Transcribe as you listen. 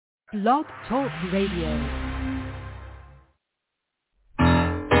Blog Talk Radio.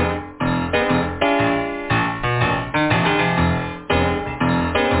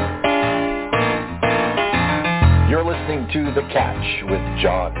 You're listening to The Catch with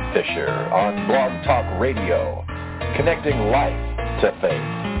John Fisher on Blog Talk Radio, connecting life to faith.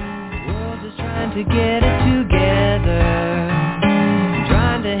 The world is trying to get it together,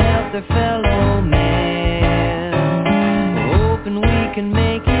 trying to help their fellow man, hoping we can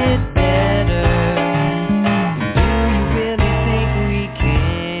make it better. Do you really think we can?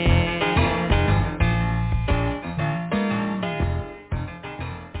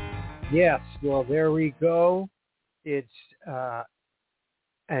 Yes, well, there we go. It's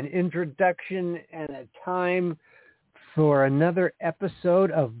an introduction and a time for another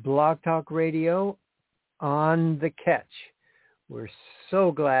episode of Blog Talk Radio on The Catch. We're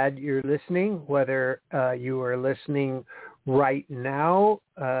so glad you're listening, whether you are listening right now,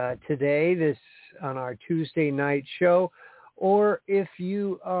 today, this on our Tuesday night show, or if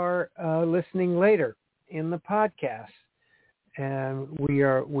you are listening later in the podcast. And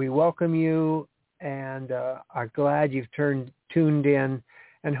we welcome you and are glad you've tuned in,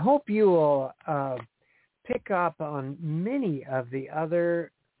 and hope you will pick up on many of the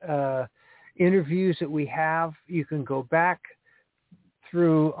other interviews that we have. You can go back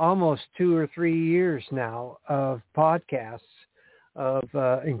through almost 2 or 3 years now of podcasts of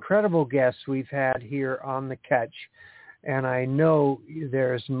incredible guests we've had here on The Catch, and I know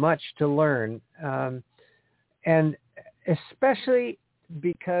there's much to learn, and especially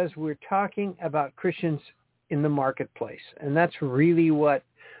because we're talking about Christians in the marketplace, and that's really what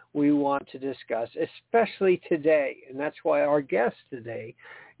we want to discuss, especially today. And that's why our guest today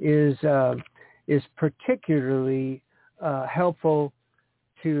is particularly helpful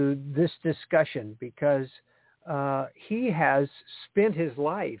to this discussion, because he has spent his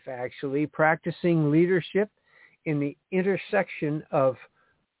life actually practicing leadership in the intersection of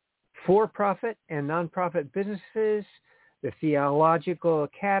for-profit and nonprofit businesses, the theological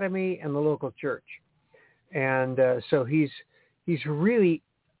academy, and the local church. And so he's really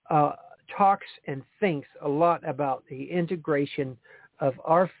talks and thinks a lot about the integration of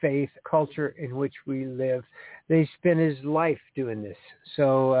our faith culture in which we live. They spent his life doing this.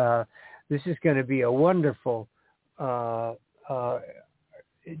 So this is going to be a wonderful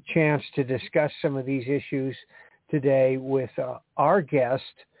chance to discuss some of these issues today with our guest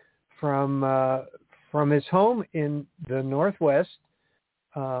from his home in the Northwest,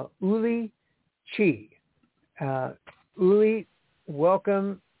 Uli Chi. Uli,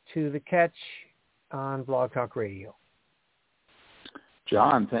 welcome to The Catch on Blog Talk Radio.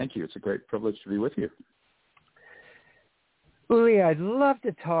 John, thank you. It's a great privilege to be with you. Uli, I'd love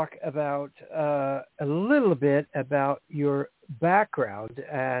to talk about a little bit about your background,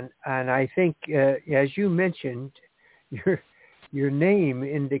 and I think, as you mentioned, your name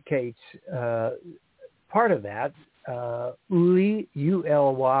indicates part of that. Uli,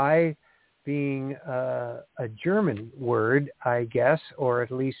 U-L-Y, being a German word, I guess, or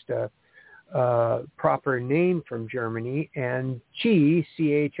at least a proper name from Germany, and Chi,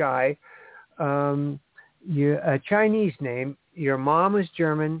 C-H-I, a Chinese name. Your mom was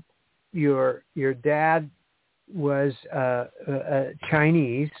German. Your dad was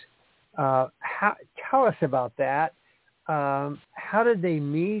Chinese. Tell us about that. How did they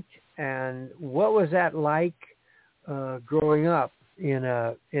meet, and what was that like growing up in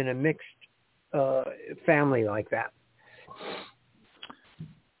a mixed family like that?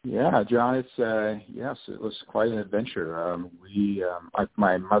 Yeah, John, it's yes, it was quite an adventure.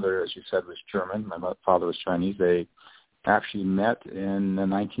 My mother, as you said, was German. My father was Chinese. They actually met in the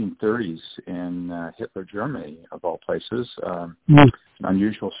 1930s in Hitler Germany, of all places. An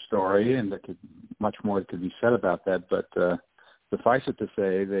unusual story, and much more that could be said about that. But suffice it to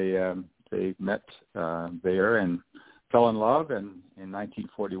say, they met there and fell in love, and in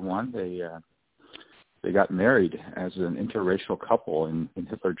 1941 they got married as an interracial couple in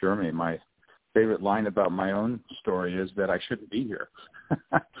Hitler Germany. My favorite line about my own story is that I shouldn't be here.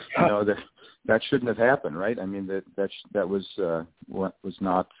 That shouldn't have happened, right? I mean, that was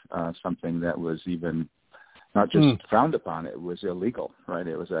not something that was even not just frowned upon. It was illegal, right?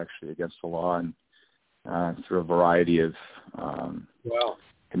 It was actually against the law, and through a variety of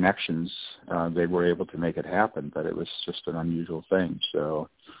connections, they were able to make it happen. But it was just an unusual thing. So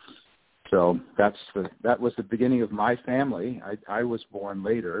that was the beginning of my family. I was born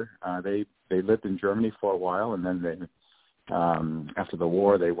later. They lived in Germany for a while, and then after the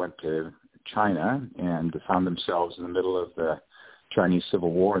war they went to China and found themselves in the middle of the Chinese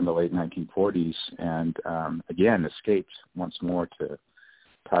Civil War in the late 1940s, and again escaped once more to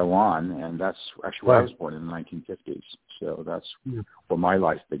Taiwan, and that's actually where I was born in the 1950s. So that's where my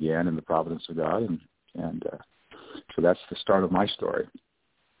life began in the providence of God, and so that's the start of my story.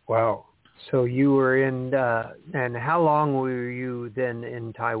 Wow. So you were in, and how long were you then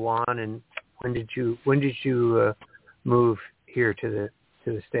in Taiwan, and when did you move here to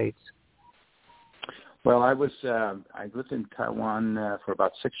the States? Well, I lived in Taiwan for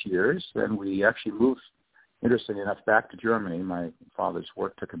about 6 years. Then we actually moved, interestingly enough, back to Germany. My father's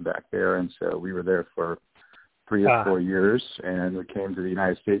work took him back there, and so we were there for 3 or 4 years, and we came to the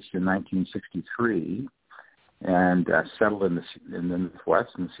United States in 1963 and settled in the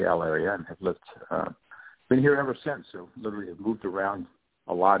Northwest, in the Seattle area, and have been here ever since. So literally have moved around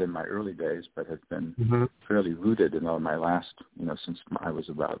a lot in my early days, but have been fairly rooted in all my last, since I was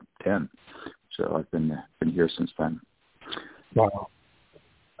about 10. So I've been here since then. Wow.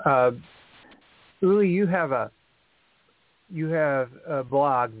 Uli, you have a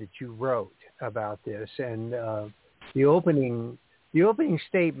blog that you wrote about this, and the opening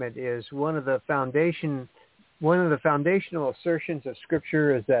statement is one of the foundational assertions of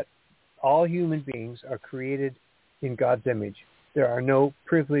Scripture is that all human beings are created in God's image. There are no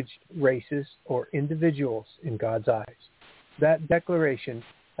privileged races or individuals in God's eyes. That declaration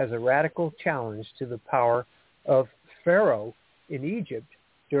has a radical challenge to the power of Pharaoh in Egypt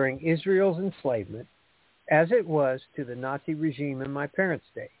during Israel's enslavement, as it was to the Nazi regime in my parents'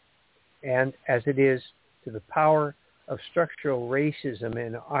 day, and as it is to the power of structural racism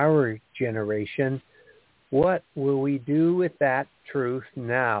in our generation. What will we do with that truth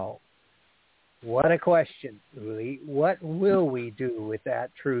now? What a question, Uli. What will we do with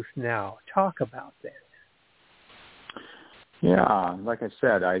that truth now? Talk about that. Yeah, like I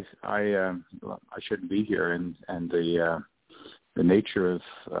said, I shouldn't be here, and the nature of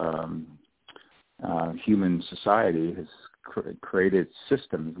human society has created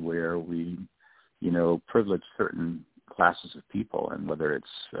systems where we, privilege certain classes of people, and whether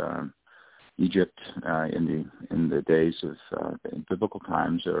it's Egypt in the days of in biblical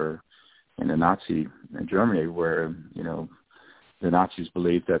times, or in the Nazi Germany, where the Nazis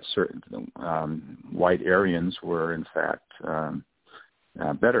believed that certain white Aryans were in fact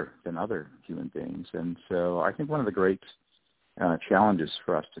better than other human beings. And so I think one of the great challenges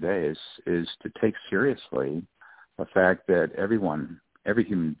for us today is to take seriously the fact that every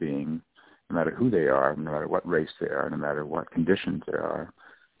human being, no matter who they are, no matter what race they are, no matter what conditions they are,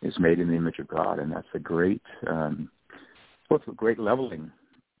 is made in the image of God. And that's a great, both a great leveling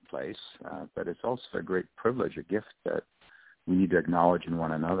place, but it's also a great privilege, a gift that we need to acknowledge in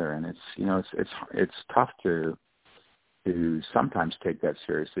one another. And it's tough to sometimes take that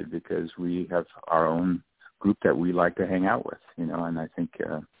seriously, because we have our own group that we like to hang out with, and I think,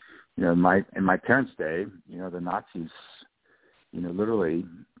 in my parents' day, the Nazis, literally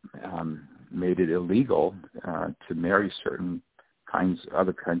made it illegal to marry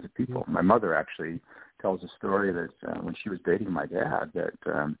other kinds of people. My mother actually tells a story that when she was dating my dad,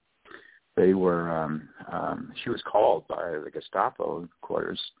 that they were, she was called by the Gestapo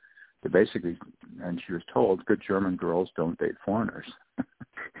quarters to basically, and she was told, good German girls don't date foreigners.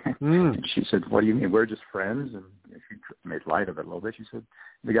 And she said, what do you mean? We're just friends? And she made light of it a little bit. She said,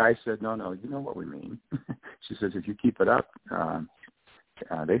 the guy said, no, you know what we mean. She says, if you keep it up,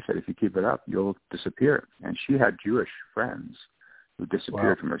 they said, if you keep it up, you'll disappear. And she had Jewish friends who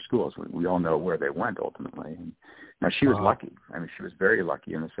disappeared from her schools. We all know where they went ultimately. And now, she was lucky. I mean, she was very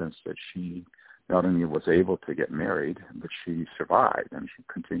lucky in the sense that she not only was able to get married, but she survived and she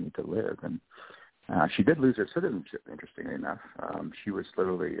continued to live. And she did lose her citizenship, interestingly enough. She was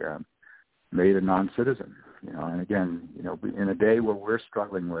literally made a non-citizen. And again, in a day where we're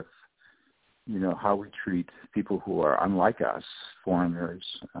struggling with, how we treat people who are unlike us, foreigners,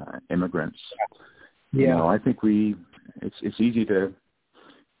 immigrants. I think it's easy to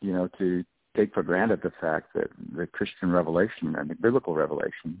take for granted the fact that the Christian revelation and the biblical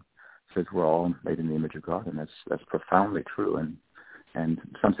revelation says we're all made in the image of God, and that's profoundly true and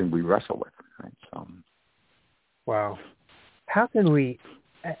something we wrestle with. Right? So, wow, how do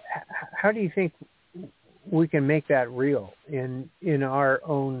you think we can make that real in our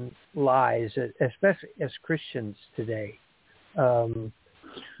own lives, especially as Christians today?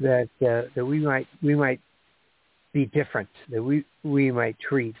 That we might be different, that we might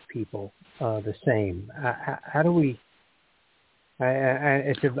treat people the same. How do we?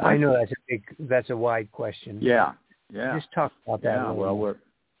 I know that's a wide question. Yeah. Just talk about that.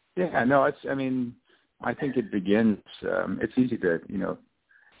 I think it begins. It's easy to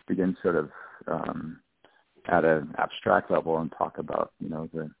begin sort of at an abstract level and talk about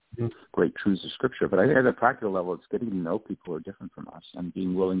the great truths of Scripture. But I think at a practical level, it's getting to know people who are different from us and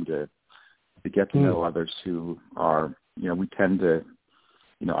being willing to get to know others who are, we tend to,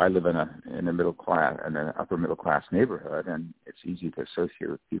 I live in a middle class, in an upper middle class neighborhood, and it's easy to associate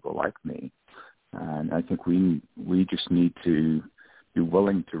with people like me. And I think we just need to be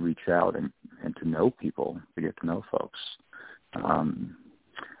willing to reach out and to know people, to get to know folks.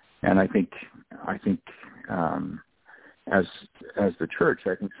 And I think as the church,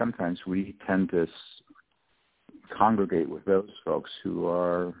 I think sometimes we tend to congregate with those folks who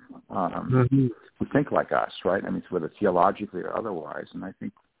are who think like us, right? I mean, whether theologically or otherwise. And I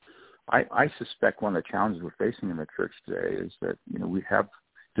think I suspect one of the challenges we're facing in the church today is that we have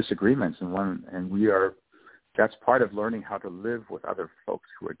disagreements, and that's part of learning how to live with other folks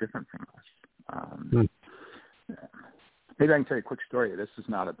who are different from us. Maybe I can tell you a quick story. This is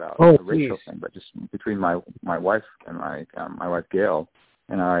not about a racial thing, but just between my wife and my wife Gail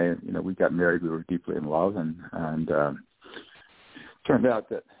and I, we got married. We were deeply in love, and turned out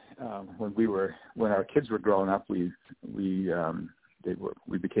that when our kids were growing up, we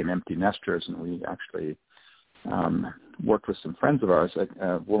became empty nesters, and we actually worked with some friends of ours,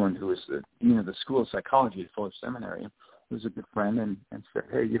 a woman who was the dean of the School of Psychology at Fuller Seminary, who was a good friend, and said,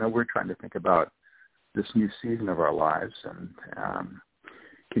 hey, we're trying to think about this new season of our lives, and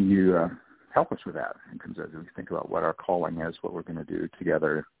can you help us with that in terms of we think about what our calling is, what we're going to do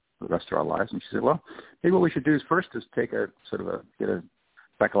together for the rest of our lives? And she said, well, maybe what we should do is first take get a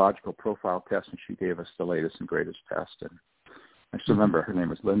psychological profile test, and she gave us the latest and greatest test. And I still remember her name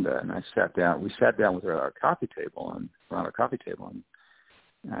was Linda, and we sat down with her at our coffee table,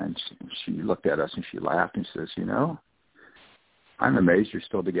 and she looked at us and she laughed and says, I'm amazed you're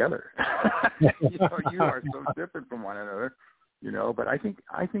still together. You are so different from one another, but I think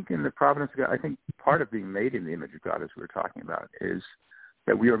in the providence of God, I think part of being made in the image of God, as we were talking about, is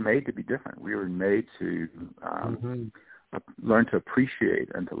that we are made to be different. We were made to learn to appreciate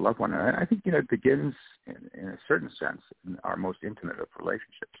and to love one another. And I think, it begins in a certain sense in our most intimate of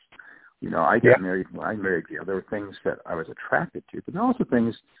relationships. I got married. When I married Gail, there were things that I was attracted to, but there were also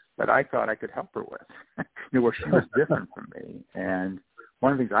things that I thought I could help her with, where she was different from me. And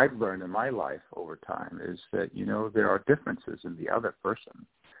one of the things I've learned in my life over time is that, there are differences in the other person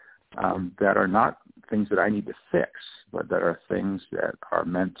that are not things that I need to fix, but that are things that are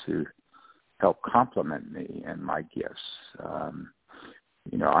meant to help complement me and my gifts.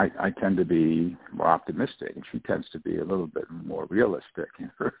 I tend to be more optimistic, and she tends to be a little bit more realistic in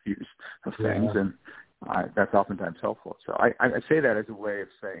her views of things, and that's oftentimes helpful. So I say that as a way of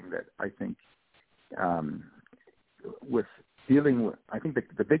saying that I think with dealing with, I think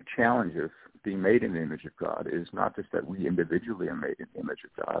the big challenge of being made in the image of God is not just that we individually are made in the image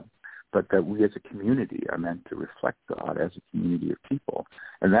of God, but that we as a community are meant to reflect God as a community of people.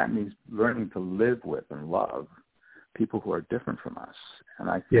 And that means learning to live with and love people who are different from us. And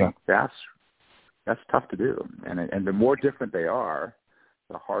I think that's tough to do. And the more different they are,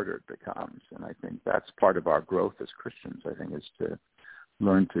 the harder it becomes. And I think that's part of our growth as Christians, I think, is to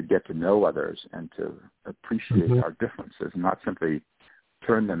learn to get to know others and to appreciate our differences, and not simply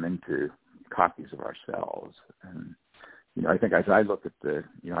turn them into copies of ourselves. And, I think as I look at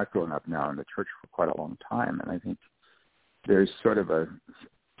I've grown up now in the church for quite a long time, and I think there's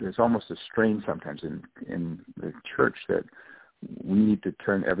there's almost a strain sometimes in the church that we need to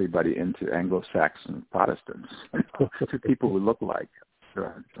turn everybody into Anglo-Saxon Protestants, to people who look like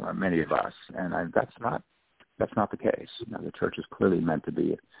many of us, and that's not the case. The church is clearly meant to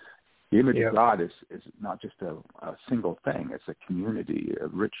be. The image of God is not just a single thing; it's a community, a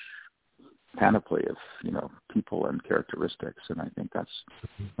rich panoply of people and characteristics, and I think that's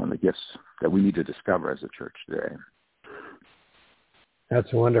one of the gifts that we need to discover as a church today.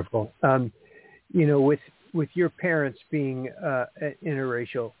 That's wonderful. With your parents being an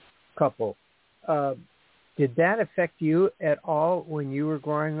interracial couple, did that affect you at all when you were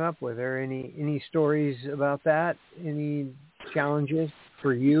growing up? Were there any stories about that? Any challenges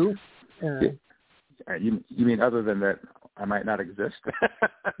for you? You mean other than that I might not exist?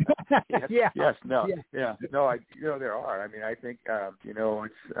 Yes. Yes. No. Yeah. No. There are. I mean, I think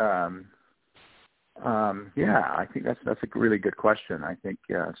it's. I think that's a really good question. I think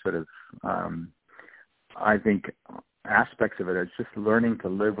I think aspects of it is just learning to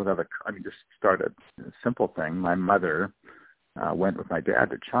live with other. I mean, just start a simple thing. My mother went with my dad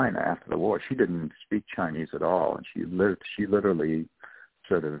to China after the war. She didn't speak Chinese at all, and she literally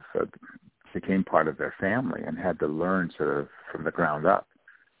sort of became part of their family and had to learn sort of from the ground up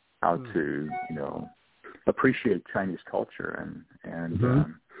how to appreciate Chinese culture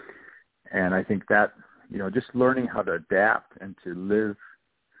and I think that just learning how to adapt and to live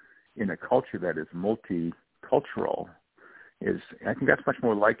in a culture that is multicultural, I think that's much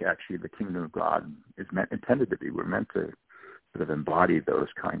more like actually the kingdom of God is intended to be. We're meant to sort of embody those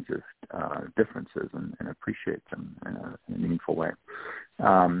kinds of differences and appreciate them in a meaningful way.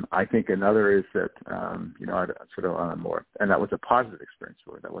 I think another is that, I'd sort of on a more, and that was a positive experience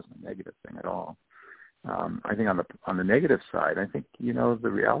for it. That wasn't a negative thing at all. I think on the negative side, I think, the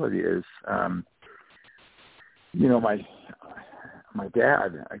reality is, my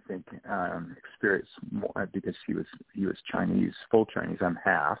dad, I think, experienced more because he was Chinese, full Chinese. I'm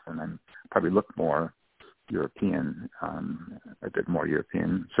half, and then probably looked more European, a bit more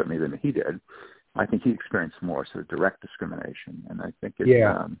European, certainly than he did. I think he experienced more sort of direct discrimination, and I think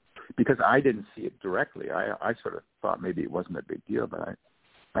it's because I didn't see it directly. I sort of thought maybe it wasn't a big deal, but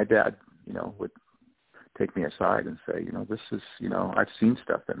my dad, would take me aside and say, this is, I've seen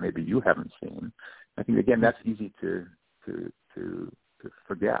stuff that maybe you haven't seen. I think again that's easy to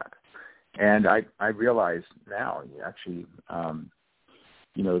forget, and I realize now actually,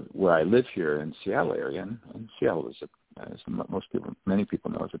 where I live here in Seattle area, and Seattle is as many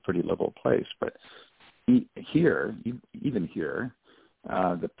people know, is a pretty liberal place. But even here,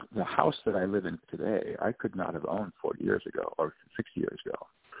 the house that I live in today, I could not have owned 40 years ago or 60 years ago.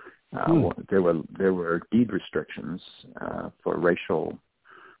 There were deed restrictions for racial,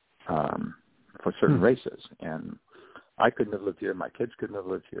 for certain races, and I couldn't have lived here. My kids couldn't have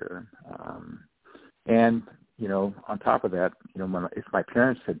lived here, and on top of that, if my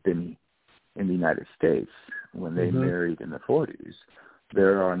parents had been in the United States when they married in the 40s,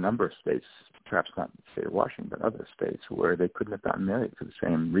 there are a number of states, perhaps not the state of Washington, but other states where they couldn't have gotten married for the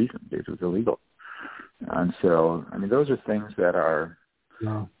same reason, because it was illegal. And so, those are things that are,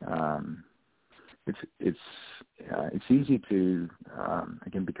 it's easy to,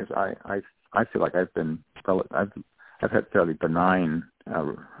 again, because I feel like I've had fairly benign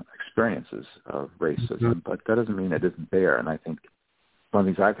experiences of racism, but that doesn't mean it isn't there. And I think one of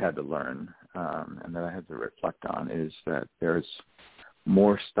the things I've had to learn and that I had to reflect on is that there's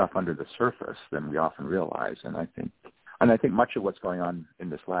more stuff under the surface than we often realize. And I think much of what's going on in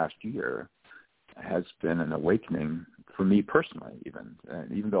this last year has been an awakening for me personally,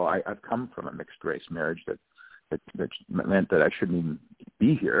 even though I've come from a mixed race marriage that meant that I shouldn't even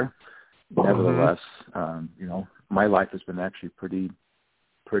be here. Nevertheless, my life has been actually pretty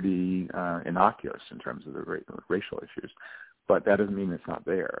innocuous in terms of the racial issues, but that doesn't mean it's not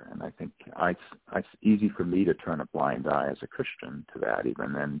there. And I think it's easy for me to turn a blind eye as a Christian to that,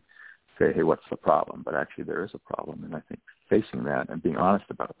 even, and say, hey, what's the problem? But actually, there is a problem, and I think facing that and being honest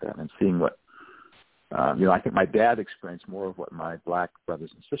about that and seeing what, I think my dad experienced more of what my black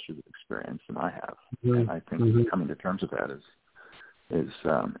brothers and sisters have experienced than I have, and I think coming to terms with that is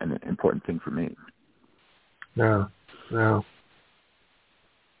an important thing for me. No.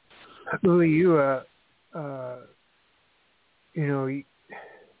 Uli, you,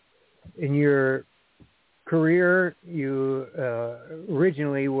 in your career, you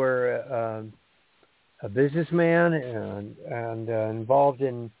originally were a businessman and involved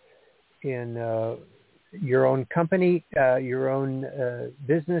in your own company, your own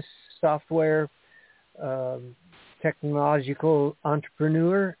business software, technological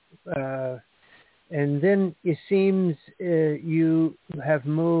entrepreneur. And then it seems you have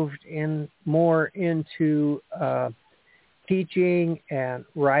moved more into teaching and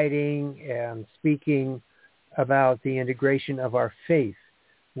writing and speaking about the integration of our faith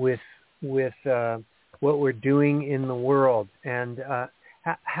with what we're doing in the world. And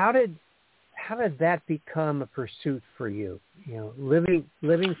how did that become a pursuit for you?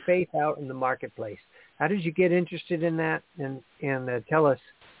 Living faith out in the marketplace. How did you get interested in that? And tell us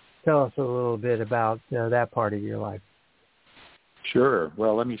a little bit about that part of your life. Sure.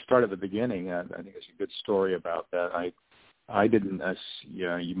 Well, let me start at the beginning. I think it's a good story about that. I didn't, as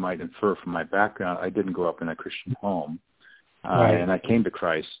you might infer from my background, I didn't grow up in a Christian home. Right. And I came to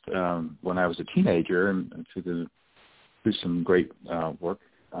Christ when I was a teenager and to do some great work.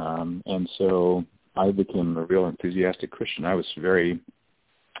 And so I became a real enthusiastic Christian. I was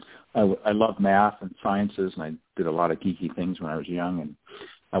I loved math and sciences, and I did a lot of geeky things when I was young, and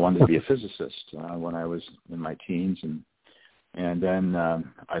I wanted to be a physicist when I was in my teens, and then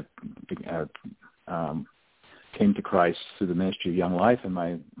I came to Christ through the ministry of Young Life, and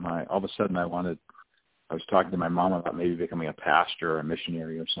my all of a sudden I was talking to my mom about maybe becoming a pastor or a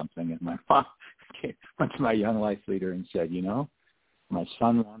missionary or something, and my mom went to my Young Life leader and said, my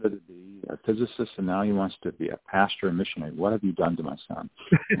son wanted to be a physicist, and now he wants to be a pastor and missionary. What have you done to my son?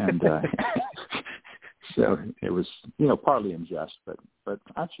 And so it was, partly in jest, but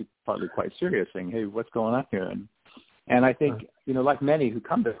actually partly quite serious, saying, hey, what's going on here? And I think, like many who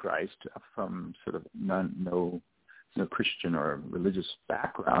come to Christ from sort of no Christian or religious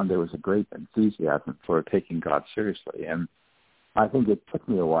background, there was a great enthusiasm for taking God seriously. And I think it took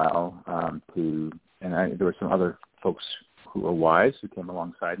me a while there were some other folks who were wise who came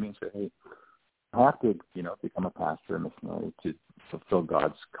alongside me and said, hey, you have to, become a pastor, a missionary to fulfill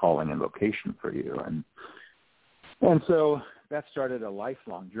God's calling and vocation for you. And so that started a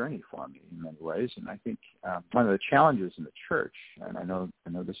lifelong journey for me in many ways. And I think one of the challenges in the church, and I know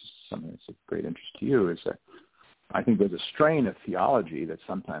this is something that's of great interest to you, is that I think there's a strain of theology that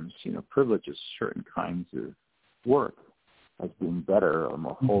sometimes, privileges certain kinds of work as being better or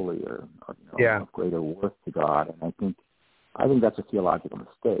more holy or of greater worth to God. And I think that's a theological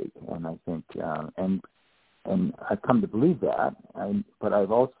mistake. And I think, and I've come to believe that, but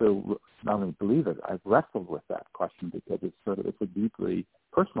I've also not only believe it, I've wrestled with that question because it's a deeply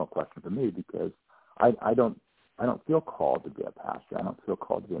personal question for me because I don't feel called to be a pastor. I don't feel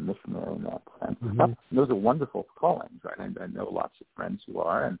called to be a missionary in that sense. Mm-hmm. Those are wonderful callings, right? I know lots of friends who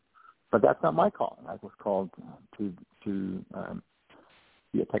are, but that's not my calling. I was called to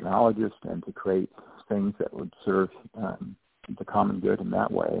be a technologist and to create things that would serve the common good in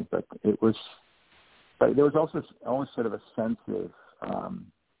that way. But there was also always sort of a sense of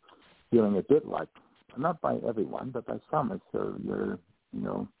feeling a bit like, not by everyone, but by some, as though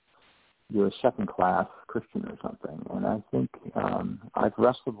you're a second-class Christian or something. And I think I've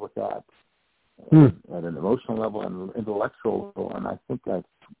wrestled with that at an emotional level and intellectual level, and I think I've,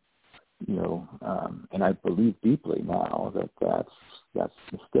 and I believe deeply now that that's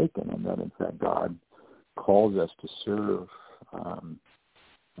mistaken, and that in fact God calls us to serve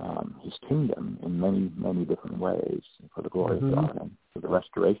His kingdom in many, many different ways for the glory of God and for the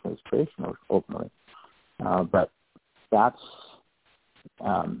restoration of His creation, ultimately. But that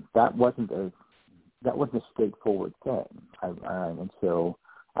wasn't a straightforward thing, and so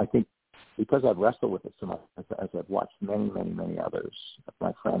I think because I've wrestled with it so much, as I've watched many, many, many others of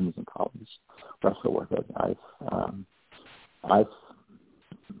my friends and colleagues wrestle with it, I've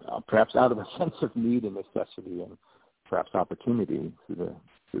perhaps out of a sense of need and necessity and perhaps opportunity through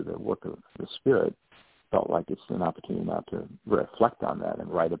the work of the Spirit, felt like it's an opportunity now to reflect on that and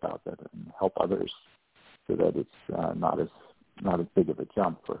write about that and help others so that it's not as big of a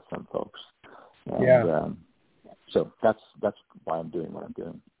jump for some folks. And, so that's why I'm doing what I'm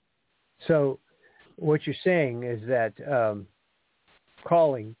doing. So what you're saying is that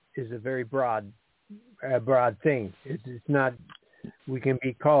calling is a very broad thing. It's not, we can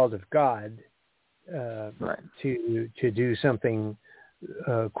be called of God to do something,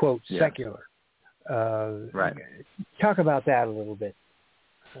 quote, secular. Talk about that a little bit.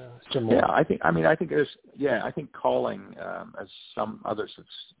 Some more. I think calling, as some others have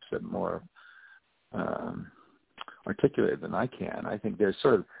said more articulated than I can, I think there's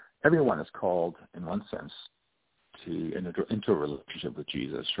sort of, everyone is called in one sense into a relationship with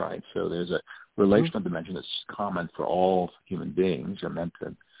Jesus, right? So there's a relational dimension that's common for all human beings are meant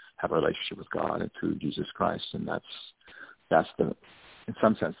to have a relationship with God and through Jesus Christ, and that's the, in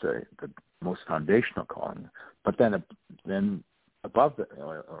some sense, the most foundational calling. But then above that,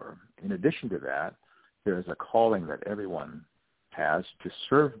 or in addition to that, there is a calling that everyone has to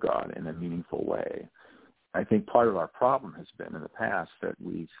serve God in a meaningful way. I think part of our problem has been in the past that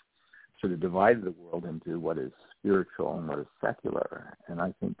we've sort of divided the world into what is spiritual and what is secular. And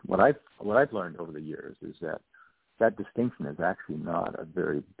I think what I've learned over the years is that distinction is actually not a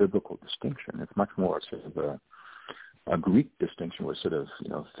very biblical distinction. It's much more sort of a Greek distinction where sort of,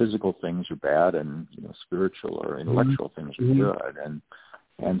 physical things are bad and, spiritual or intellectual things are good.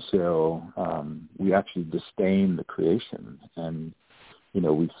 And so we actually disdain the creation. And,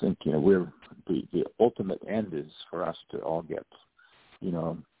 we think, we're the ultimate end is for us to all get,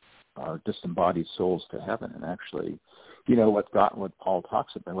 our disembodied souls to heaven. And actually, what Paul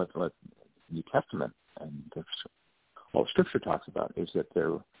talks about, what the New Testament and all Scripture talks about is that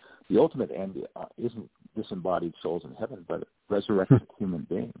the ultimate end isn't disembodied souls in heaven, but resurrected human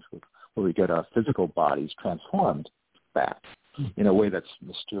beings, where we get our physical bodies transformed back in a way that's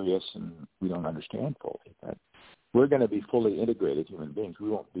mysterious and we don't understand fully. That we're going to be fully integrated human beings. We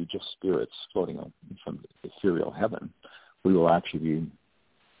won't be just spirits floating on some ethereal heaven. We will actually be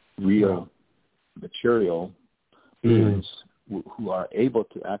real material beings who are able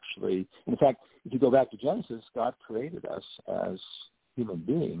to actually, in fact, if you go back to Genesis, God created us as human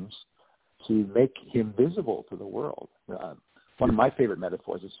beings to make Him visible to the world. One of my favorite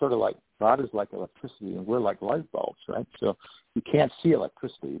metaphors is sort of like God is like electricity and we're like light bulbs, right? So you can't see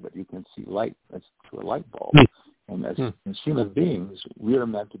electricity, but you can see light through a light bulb. And as human beings, we are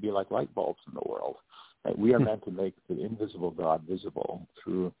meant to be like light bulbs in the world. Right? We are meant to make the invisible God visible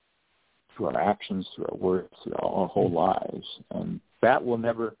through our actions, through our words, through our whole lives. And that will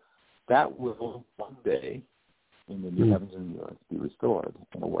one day in the new heavens and the earth be restored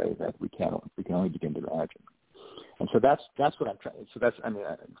in a way that we can only begin to imagine. And so that's what I'm trying. So that's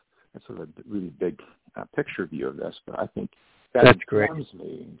that's sort of a really big picture view of this, but I think that informs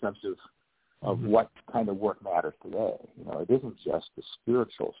me in terms of what kind of work matters today. It isn't just the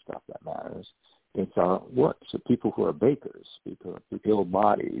spiritual stuff that matters. It's our work. So people who are bakers, people who build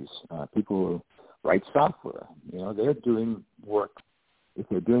bodies, people who write software, they're doing work, if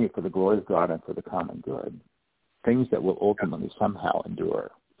they're doing it for the glory of God and for the common good, things that will ultimately somehow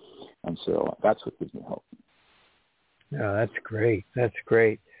endure. And so that's what gives me hope. No, that's great. That's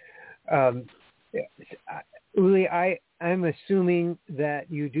great. Uli, I'm assuming that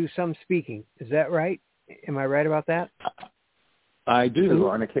you do some speaking. Is that right? Am I right about that? I do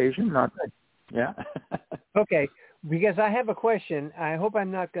on occasion. Not good. Yeah. Okay, because I have a question. I hope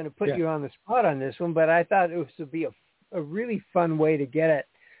I'm not going to put you on the spot on this one, but I thought it would be a really fun way to get at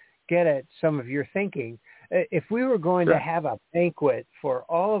some of your thinking. If we were going to have a banquet for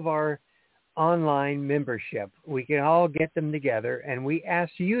all of our online membership, we can all get them together, and we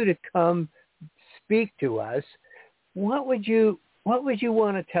ask you to come speak to us. What would you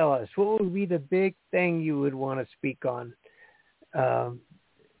want to tell us? What would be the big thing you would want to speak on?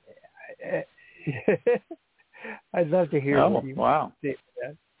 I'd love to hear what you say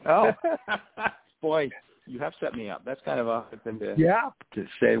to that. Boy, you have set me up. That's kind of a thing to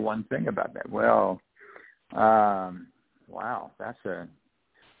say one thing about that. Well, wow, that's a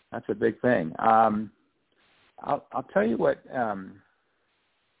big thing. I'll tell you what.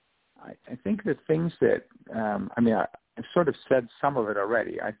 I think the things that I've sort of said some of it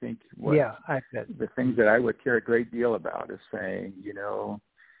already. I think the things that I would care a great deal about is saying,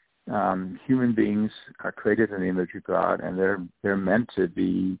 human beings are created in the image of God, and they're meant to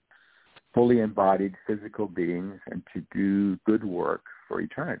be fully embodied physical beings and to do good work for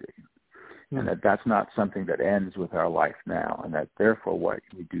eternity. And that's not something that ends with our life now, and that therefore what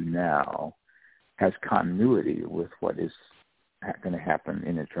we do now has continuity with what is going to happen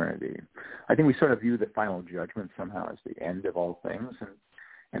in eternity. I think we sort of view the final judgment somehow as the end of all things,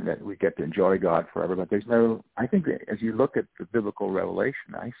 and that we get to enjoy God forever. But I think that as you look at the biblical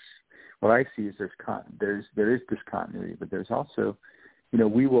revelation, what I see is there is discontinuity, but there's also,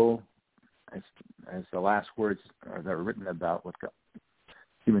 we will, as the last words that are written about what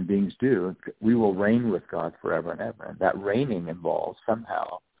human beings do, we will reign with God forever and ever. And that reigning involves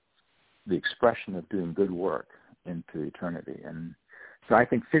somehow the expression of doing good work into eternity. And so I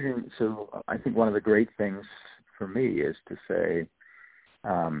think one of the great things for me is to say,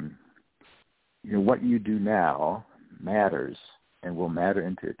 what you do now matters and will matter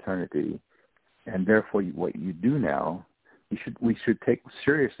into eternity. And therefore what you do now, we should take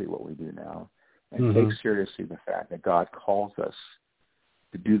seriously what we do now and take seriously the fact that God calls us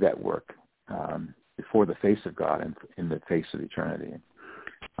to do that work before the face of God and in the face of eternity.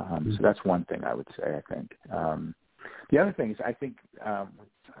 So that's one thing I would say, I think. The other thing is, I think,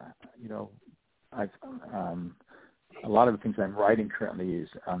 a lot of the things I'm writing currently is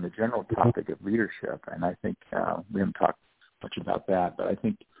on the general topic of leadership, and I think we haven't talked much about that, but I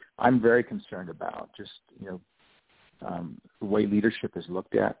think I'm very concerned about just, the way leadership is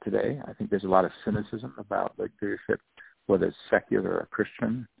looked at today. I think there's a lot of cynicism about leadership, whether it's secular or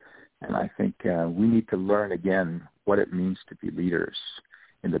Christian, and I think we need to learn again what it means to be leaders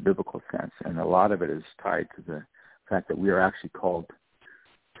in the biblical sense, and a lot of it is tied to the fact that we are actually called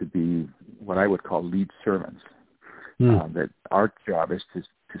to be what I would call lead servants, that our job is to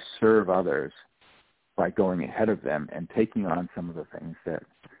serve others by going ahead of them and taking on some of the things that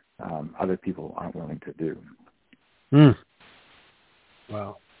other people aren't willing to do.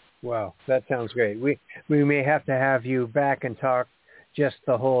 Wow, that sounds great. We may have to have you back and talk just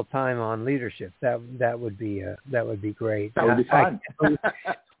the whole time on leadership. That would be great. That would be fun. We've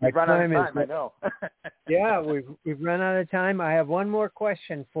run out of time, I know. Yeah, we've run out of time. I have one more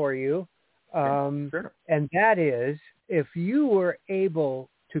question for you, sure. And that is, if you were able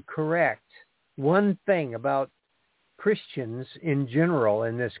to correct one thing about Christians in general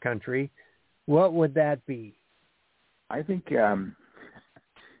in this country, what would that be? I think, at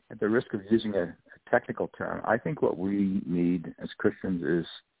the risk of using a technical term, I think what we need as Christians is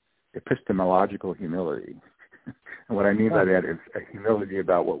epistemological humility. And what I mean by that is a humility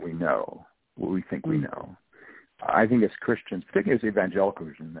about what we know, what we think we know. I think as Christians, particularly as evangelical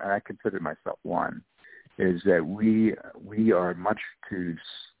Christians, and I consider myself one, is that we are much too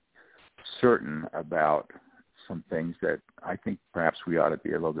certain about some things that I think perhaps we ought to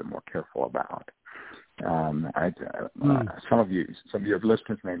be a little bit more careful about. Some of your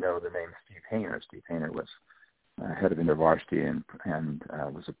listeners may know the name Steve Hayner. Steve Hayner was head of InterVarsity and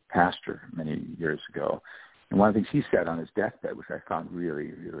was a pastor many years ago. And one of the things he said on his deathbed, which I found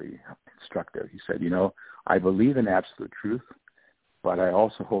really, really instructive, he said, I believe in absolute truth, but I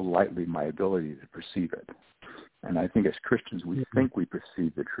also hold lightly my ability to perceive it. And I think as Christians, we think we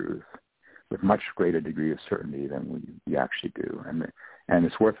perceive the truth with much greater degree of certainty than we actually do. And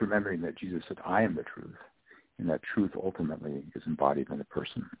it's worth remembering that Jesus said, I am the truth, and that truth ultimately is embodied in a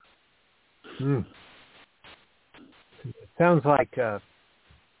person. It sounds like a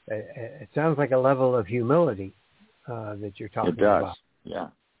level of humility that you're talking about. It does. Yeah,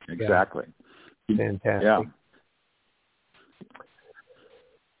 exactly. Yeah. Fantastic. Yeah.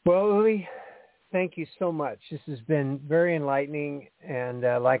 Well, Uli, thank you so much. This has been very enlightening, and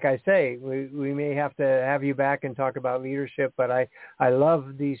like I say, we may have to have you back and talk about leadership, but I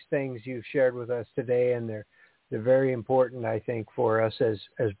love these things you've shared with us today, and they're very important, I think, for us as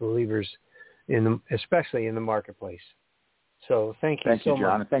believers, especially in the marketplace. So thank you so much. Thank you,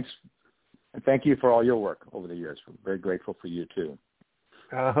 John, and thank you for all your work over the years. We're very grateful for you, too.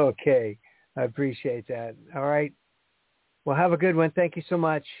 Okay. I appreciate that. All right. Well, have a good one. Thank you so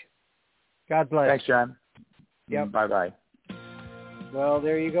much. God bless. Thanks, John. Yep. Bye-bye. Well,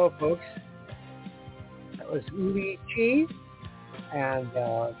 there you go, folks. That was Uli Chi, and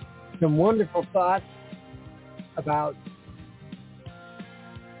some wonderful thoughts about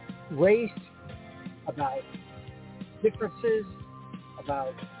race, about differences,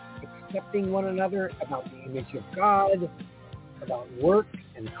 about accepting one another, about the image of God, about work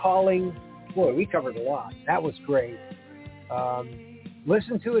and calling. Boy, we covered a lot. That was great.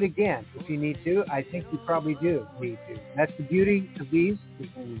 Listen to it again if you need to. I think you probably do need to. That's the beauty of these. You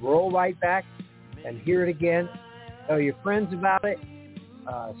can roll right back and hear it again. Tell your friends about it.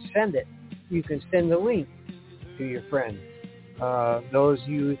 Send it. You can send the link to your friends, those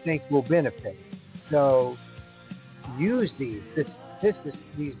you think will benefit. So use these.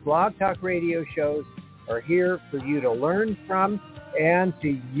 These Blog Talk Radio shows are here for you to learn from and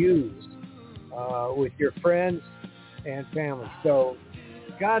to use with your friends and family. So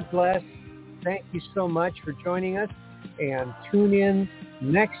God bless. Thank you so much for joining us, and tune in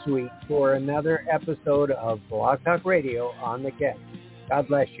next week for another episode of Blog Talk Radio on the Catch. God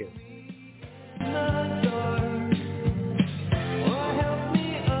bless you.